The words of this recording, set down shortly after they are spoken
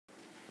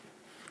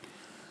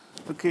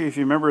Okay, if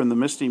you remember in the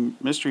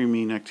mystery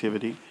mean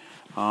activity,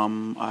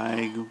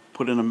 I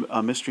put in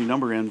a mystery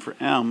number in for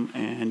m,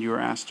 and you were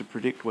asked to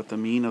predict what the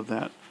mean of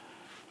that,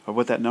 or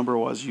what that number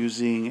was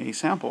using a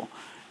sample.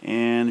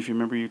 And if you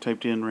remember, you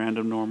typed in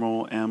random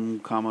normal m,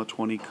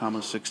 20,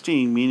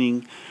 16,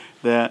 meaning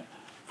that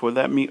for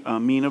that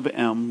mean of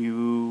m,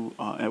 you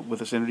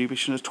with a standard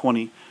deviation of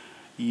 20,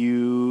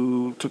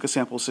 you took a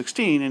sample of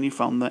 16 and you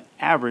found the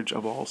average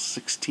of all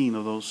 16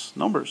 of those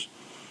numbers.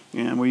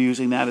 And we're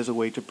using that as a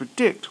way to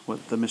predict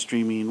what the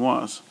mystery mean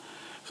was.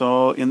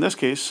 So in this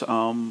case,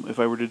 if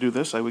I were to do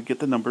this, I would get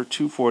the number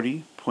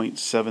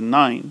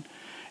 240.79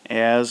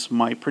 as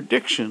my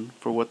prediction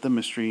for what the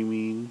mystery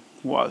mean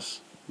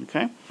was.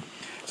 Okay?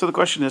 So the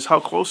question is,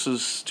 how close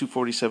is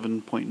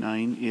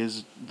 247.9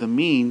 is the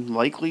mean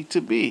likely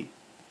to be?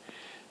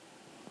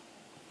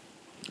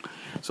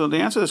 So to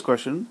answer this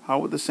question, how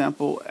would the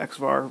sample x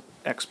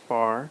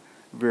bar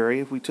vary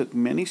if we took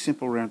many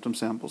simple random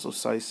samples of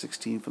size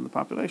 16 from the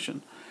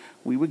population?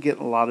 We would get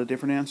a lot of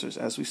different answers.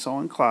 As we saw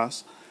in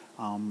class,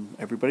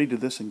 everybody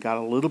did this and got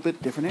a little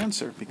bit different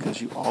answer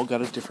because you all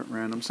got a different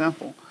random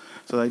sample.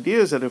 So the idea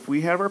is that if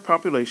we have our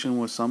population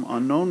with some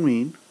unknown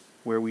mean,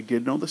 where we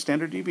did know the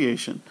standard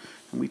deviation,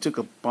 and we took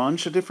a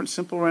bunch of different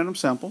simple random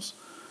samples,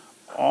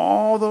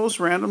 all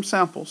those random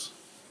samples,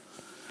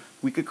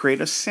 we could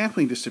create a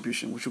sampling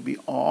distribution, which would be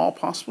all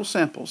possible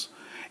samples,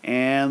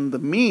 and the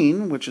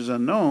mean, which is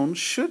unknown,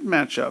 should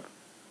match up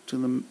to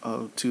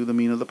the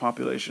mean of the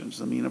populations,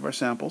 the mean of our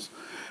samples.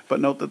 But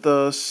note that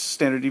the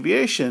standard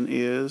deviation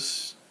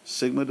is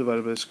sigma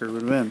divided by the square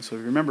root of n. So if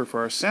you remember,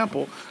 for our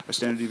sample, our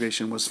standard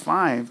deviation was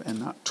 5 and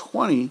not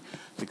 20,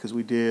 because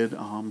we did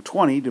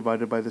 20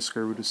 divided by the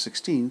square root of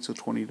 16, so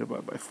 20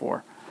 divided by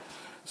 4.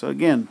 So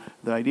again,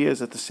 the idea is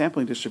that the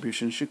sampling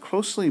distribution should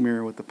closely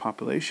mirror what the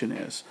population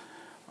is.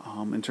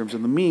 In terms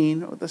of the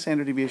mean, the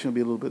standard deviation will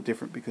be a little bit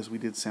different because we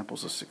did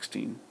samples of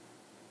 16.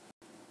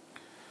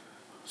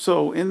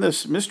 So in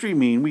this mystery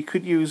mean, we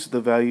could use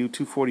the value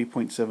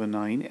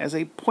 240.79 as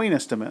a point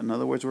estimate. In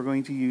other words, we're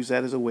going to use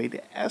that as a way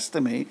to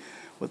estimate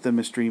what the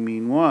mystery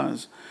mean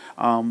was.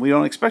 We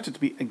don't expect it to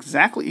be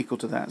exactly equal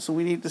to that, so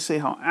we need to say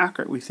how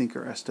accurate we think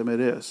our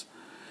estimate is.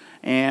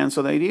 And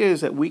so the idea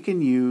is that we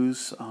can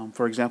use,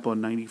 for example, a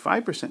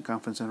 95%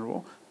 confidence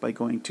interval by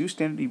going 2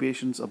 standard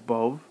deviations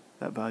above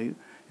that value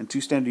and 2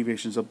 standard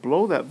deviations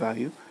below that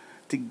value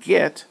to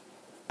get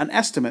an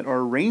estimate or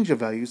a range of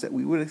values that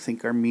we would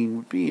think our mean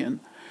would be in.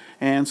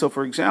 And so,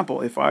 for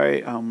example, if I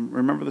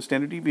remember the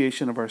standard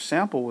deviation of our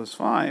sample was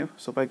 5,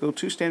 so if I go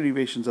 2 standard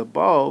deviations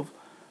above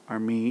our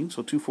mean,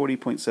 so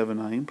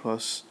 240.79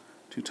 plus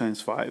 2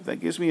 times 5, that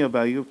gives me a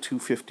value of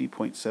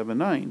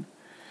 250.79.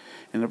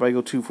 And if I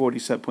go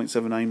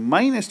 247.79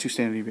 minus 2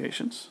 standard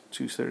deviations,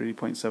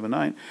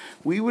 230.79,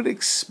 we would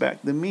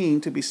expect the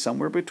mean to be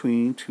somewhere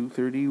between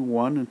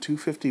 231 and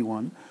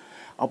 251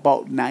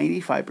 about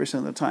 95%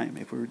 of the time.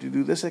 If we were to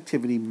do this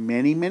activity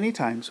many, many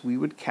times, we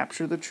would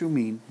capture the true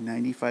mean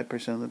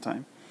 95% of the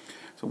time.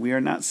 So we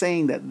are not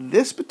saying that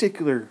this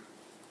particular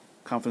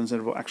confidence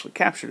interval actually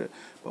captured it,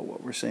 but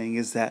what we're saying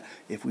is that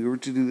if we were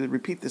to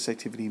repeat this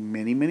activity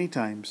many, many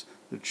times,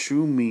 the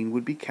true mean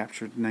would be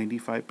captured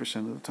 95%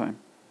 of the time.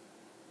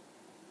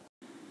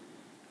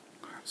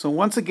 So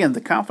once again,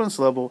 the confidence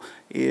level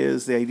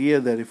is the idea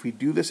that if we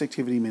do this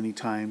activity many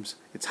times,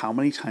 it's how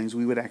many times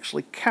we would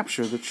actually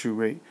capture the true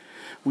rate.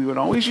 We would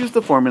always use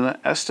the formula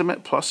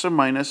estimate plus or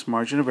minus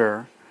margin of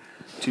error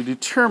to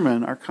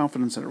determine our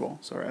confidence interval.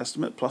 So our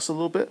estimate plus a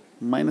little bit,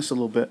 minus a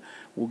little bit,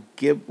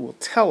 will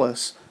tell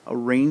us a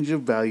range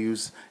of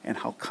values and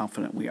how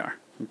confident we are.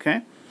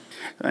 Okay?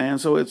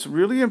 And so it's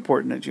really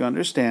important that you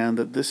understand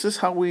that this is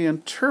how we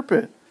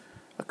interpret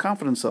a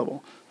confidence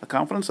level. A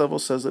confidence level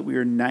says that we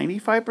are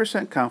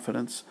 95%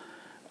 confidence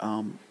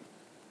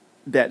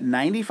that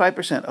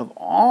 95% of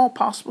all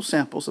possible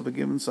samples of a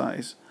given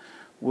size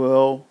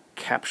will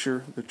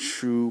capture the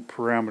true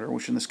parameter,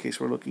 which in this case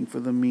we're looking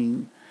for the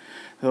mean.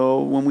 So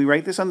when we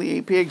write this on the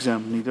AP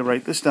exam, we need to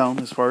write this down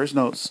as far as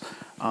notes.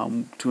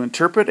 To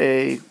interpret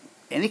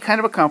any kind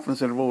of a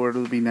confidence interval,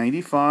 whether it be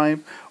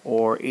 95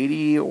 or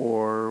 80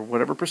 or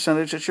whatever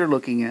percentage that you're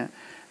looking at,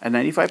 a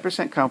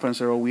 95%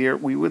 confidence interval,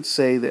 we would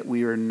say that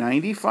we are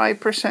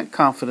 95%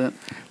 confident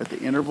that the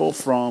interval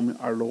from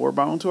our lower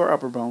bound to our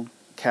upper bound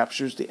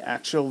captures the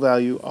actual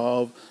value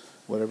of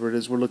whatever it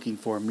is we're looking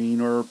for. Mean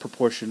or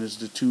proportion is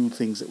the two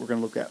things that we're going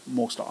to look at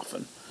most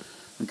often.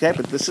 Okay,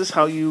 but this is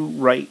how you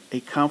write a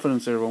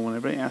confidence interval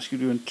whenever they ask you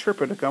to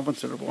interpret a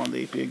confidence interval on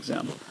the AP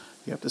exam.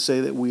 You have to say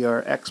that we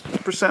are X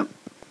percent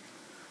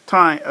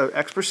of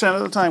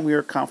the time we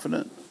are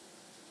confident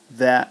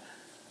that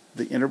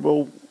the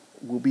interval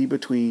will be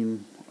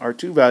between our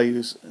two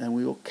values, and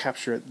we will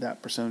capture it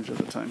that percentage of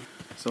the time.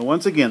 So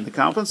once again, the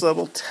confidence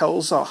level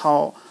tells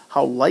how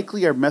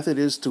likely our method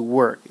is to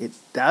work. It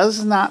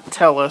does not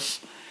tell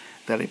us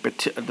that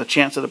the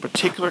chance that a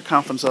particular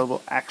confidence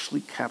level actually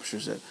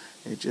captures it.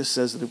 It just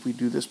says that if we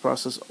do this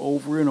process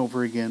over and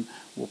over again,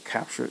 we'll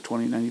capture it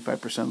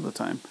 95% of the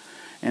time.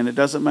 And it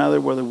doesn't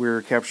matter whether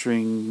we're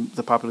capturing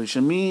the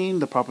population mean,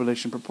 the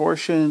population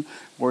proportion,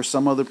 or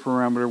some other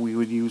parameter, we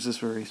would use this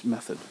very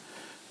method.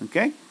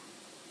 Okay?